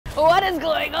What is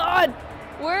going on?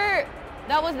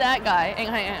 That was that guy.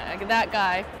 That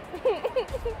guy.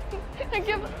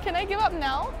 Can I give up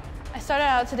now? I started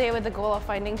out today with the goal of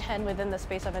finding 10 within the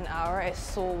space of an hour. I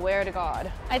swear to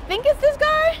God. I think it's this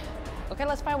guy. Okay,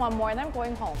 let's find one more and I'm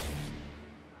going home.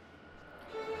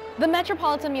 The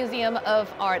Metropolitan Museum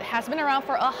of Art has been around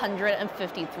for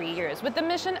 153 years with the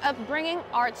mission of bringing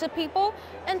art to people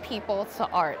and people to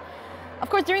art. Of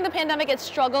course, during the pandemic, it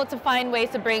struggled to find ways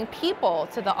to bring people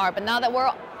to the art, but now that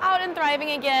we're out and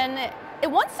thriving again, it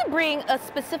wants to bring a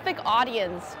specific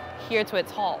audience here to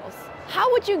its halls.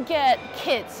 How would you get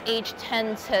kids aged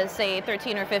 10 to say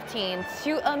 13 or 15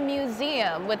 to a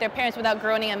museum with their parents without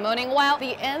groaning and moaning? Well,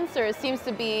 the answer seems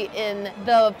to be in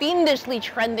the fiendishly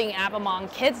trending app among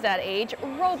kids that age,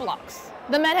 Roblox.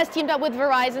 The Met has teamed up with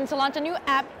Verizon to launch a new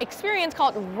app experience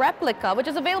called Replica, which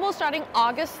is available starting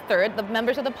August 3rd. The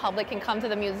members of the public can come to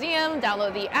the museum,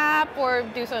 download the app, or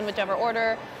do so in whichever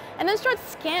order, and then start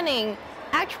scanning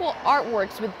actual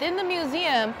artworks within the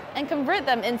museum and convert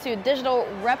them into digital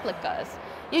replicas.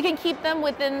 You can keep them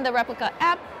within the Replica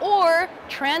app or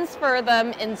transfer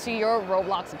them into your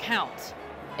Roblox account.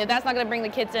 If that's not gonna bring the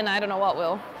kids in, I don't know what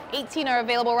will. 18 are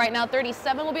available right now,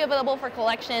 37 will be available for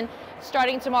collection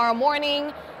starting tomorrow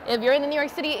morning. If you're in the New York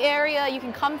City area, you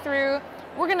can come through.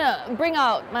 We're gonna bring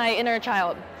out my inner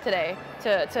child today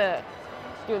to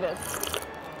do this.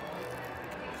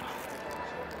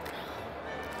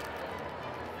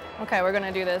 Okay, we're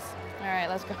gonna do this. All right,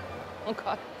 let's go. Oh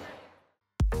God.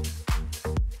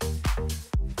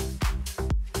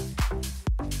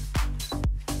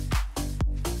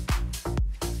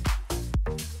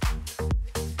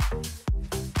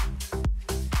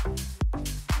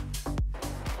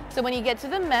 So when you get to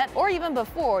the Met, or even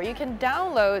before, you can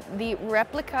download the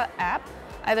Replica app,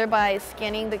 either by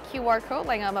scanning the QR code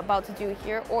like I'm about to do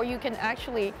here, or you can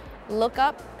actually look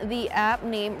up the app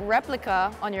named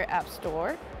Replica on your app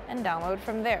store and download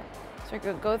from there. So we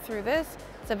could go through this.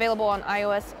 It's available on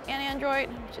iOS and Android,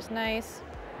 which is nice.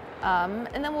 And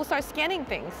then we'll start scanning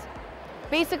things.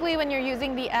 Basically, when you're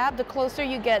using the app, the closer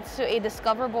you get to a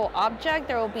discoverable object,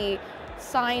 there will be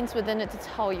signs within it to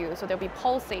tell you. So there'll be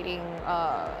pulsating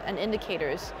and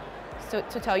indicators to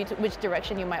tell you which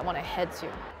direction you might want to head to.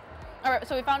 All right,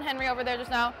 so we found Henry over there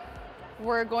just now.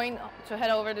 We're going to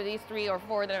head over to these 3 or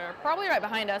 4 that are probably right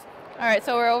behind us. All right,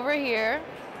 so we're over here.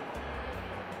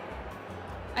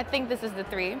 I think this is the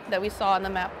 3 that we saw on the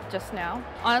map just now.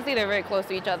 Honestly, they're very close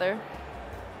to each other.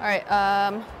 All right,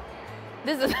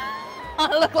 this is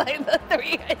look like the 3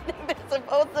 I think they're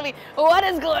supposed to be. What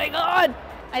is going on?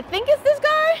 I think it's this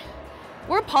guy.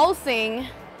 We're pulsing.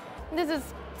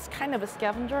 It's kind of a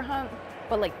scavenger hunt,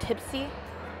 but like tipsy. All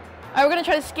right, we're gonna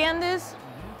try to scan this.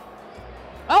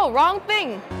 Oh, wrong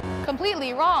thing.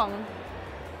 Completely wrong.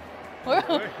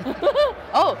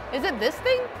 Oh, is it this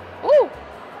thing? Ooh.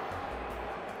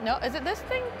 No, is it this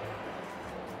thing?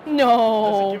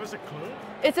 No. Does it give us a clue?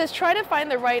 It says try to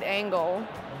find the right angle.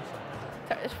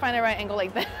 Find the right angle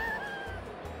like that.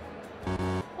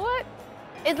 What?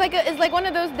 It's like one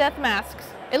of those death masks.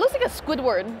 It looks like a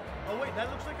Squidward. Oh wait,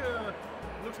 that looks like a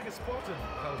Spartan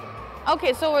helmet.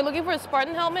 Okay, so we're looking for a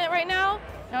Spartan helmet right now.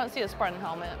 I don't see a Spartan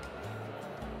helmet.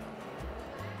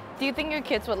 Do you think your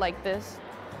kids would like this?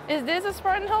 Is this a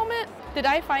Spartan helmet? Did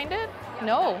I find it?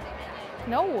 No.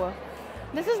 No.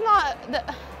 This is not the...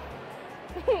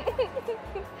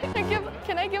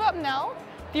 Can I give up now?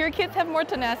 Do your kids have more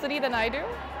tenacity than I do?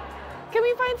 Can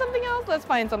we find something else? Let's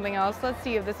find something else. Let's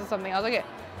see if this is something else. Okay.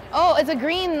 Oh, it's a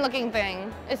green looking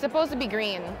thing. It's supposed to be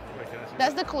green.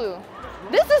 That's the clue.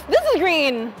 This is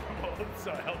green.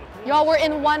 Y'all, we're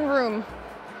in one room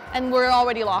and we're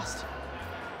already lost.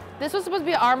 This was supposed to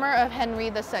be armor of Henry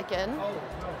II. Oh,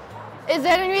 no. Is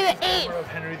that Henry VIII? Armor of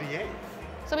Henry VIII.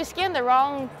 So we scanned the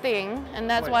wrong thing, and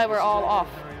that's why we're all off.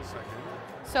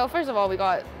 So first of all, we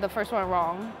got the first one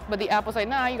wrong, but the app was like,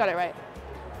 nah, you got it right.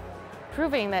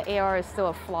 Proving that AR is still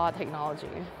a flawed technology.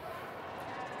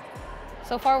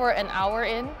 So far, we're an hour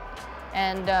in,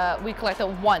 and we collected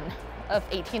 1 of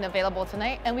 18 available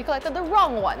tonight, and we collected the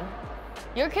wrong one.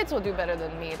 Your kids will do better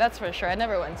than me, that's for sure. I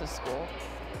never went to school.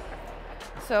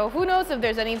 So who knows if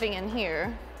there's anything in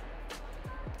here.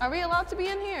 Are we allowed to be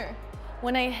in here?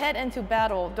 When I head into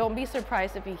battle, don't be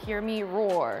surprised if you hear me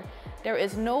roar. There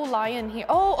is no lion here.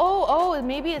 Oh,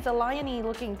 maybe it's a lion-y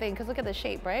looking thing, because look at the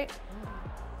shape, right?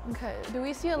 Okay, do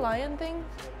we see a lion thing?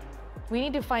 We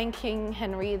need to find King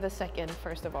Henry II,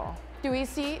 first of all. Do we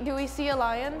see a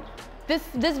lion? This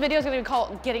video is gonna be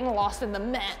called Getting Lost in the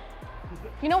Met.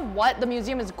 You know what? The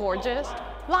museum is gorgeous.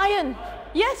 Lion!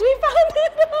 Yes, we found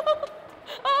it!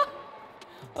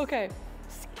 Okay,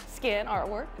 scan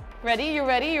artwork. Ready? You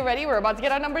ready? You ready? We're about to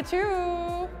get our number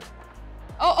 2.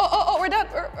 Oh, we're done.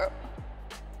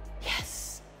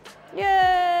 Yes.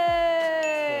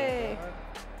 Yay.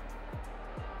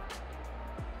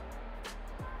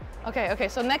 Okay,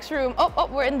 so next room. Oh,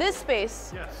 we're in this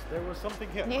space. Yes, there was something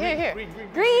here. Here.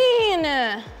 Green.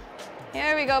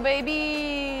 Here we go,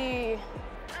 baby.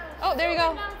 Oh, there you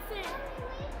go.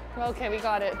 Okay, we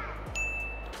got it.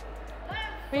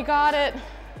 We got it.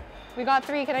 We got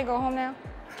 3. Can I go home now?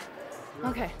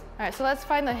 Okay. All right, so let's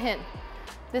find the hint.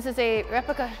 This is a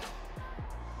replica.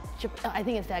 I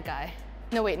think it's that guy.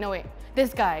 No, wait.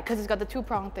 This guy, because it's got the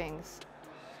 2-prong things.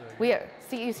 You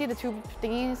see the 2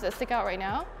 thingies that stick out right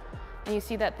now? And you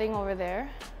see that thing over there?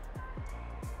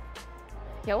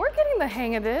 Yeah, we're getting the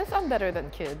hang of this. I'm better than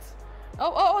kids.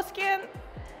 Oh, scan.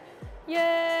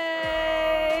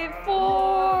 Yay,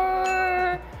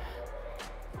 4.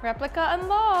 Replica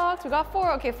unlocked. We got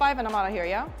 4. Okay, 5 and I'm out of here,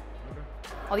 yeah? Okay.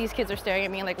 All these kids are staring at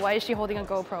me like, why is she holding a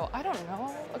GoPro? I don't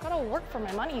know. I gotta work for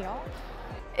my money, y'all.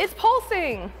 It's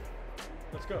pulsing.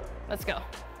 Let's go. Let's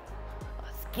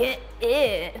get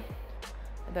it.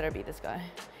 It better be this guy.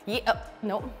 Yeah,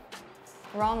 nope.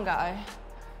 Wrong guy.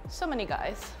 So many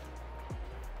guys.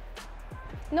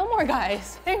 No more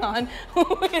guys. Hang on.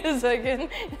 Wait a second.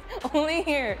 Only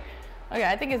here. Okay,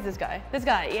 I think it's this guy. This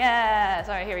guy. Yes.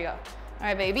 All right, here we go. All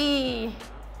right, baby.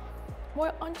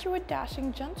 Boy, aren't you a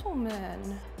dashing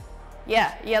gentleman?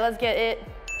 Yeah, let's get it.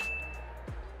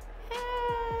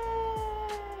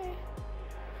 Hey.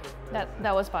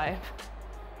 That was 5.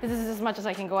 This is as much as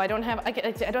I can go. I don't have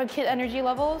kid energy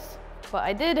levels, but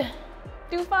I did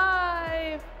do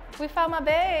 5. We found my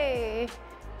bae.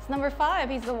 It's number 5.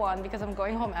 He's the one because I'm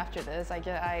going home after this.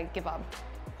 I give up.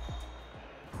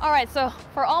 All right, so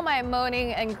for all my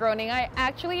moaning and groaning, I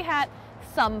actually had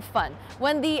some fun.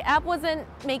 When the app wasn't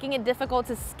making it difficult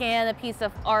to scan a piece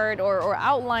of art or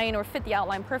outline or fit the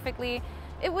outline perfectly,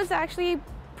 it was actually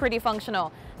pretty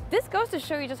functional. This goes to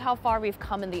show you just how far we've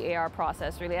come in the AR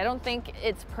process, really. I don't think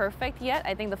it's perfect yet.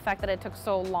 I think the fact that it took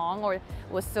so long or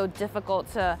was so difficult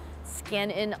to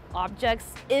scan in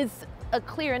objects is a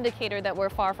clear indicator that we're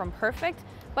far from perfect,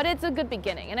 but it's a good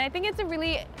beginning. And I think it's a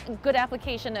really good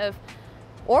application of,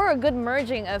 or a good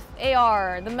merging of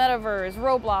AR, the metaverse,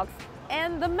 Roblox,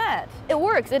 and the Met. It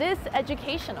works, it is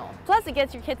educational. Plus it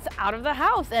gets your kids out of the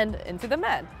house and into the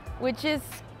Met, which is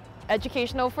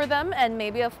educational for them and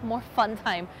maybe a more fun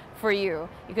time for you.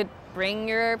 You could bring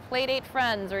your playdate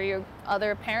friends or your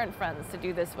other parent friends to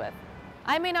do this with.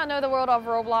 I may not know the world of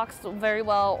Roblox very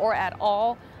well or at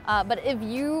all, but if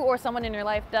you or someone in your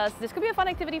life does, this could be a fun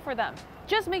activity for them.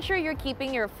 Just make sure you're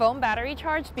keeping your phone battery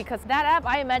charged because that app,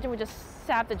 I imagine, would just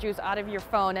sap the juice out of your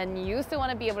phone and you still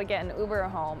want to be able to get an Uber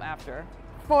home after.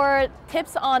 For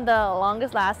tips on the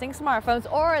longest lasting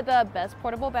smartphones or the best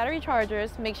portable battery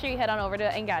chargers, make sure you head on over to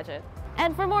Engadget.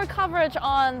 And for more coverage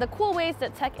on the cool ways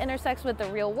that tech intersects with the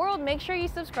real world, make sure you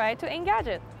subscribe to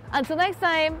Engadget. Until next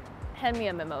time, hand me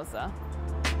a mimosa.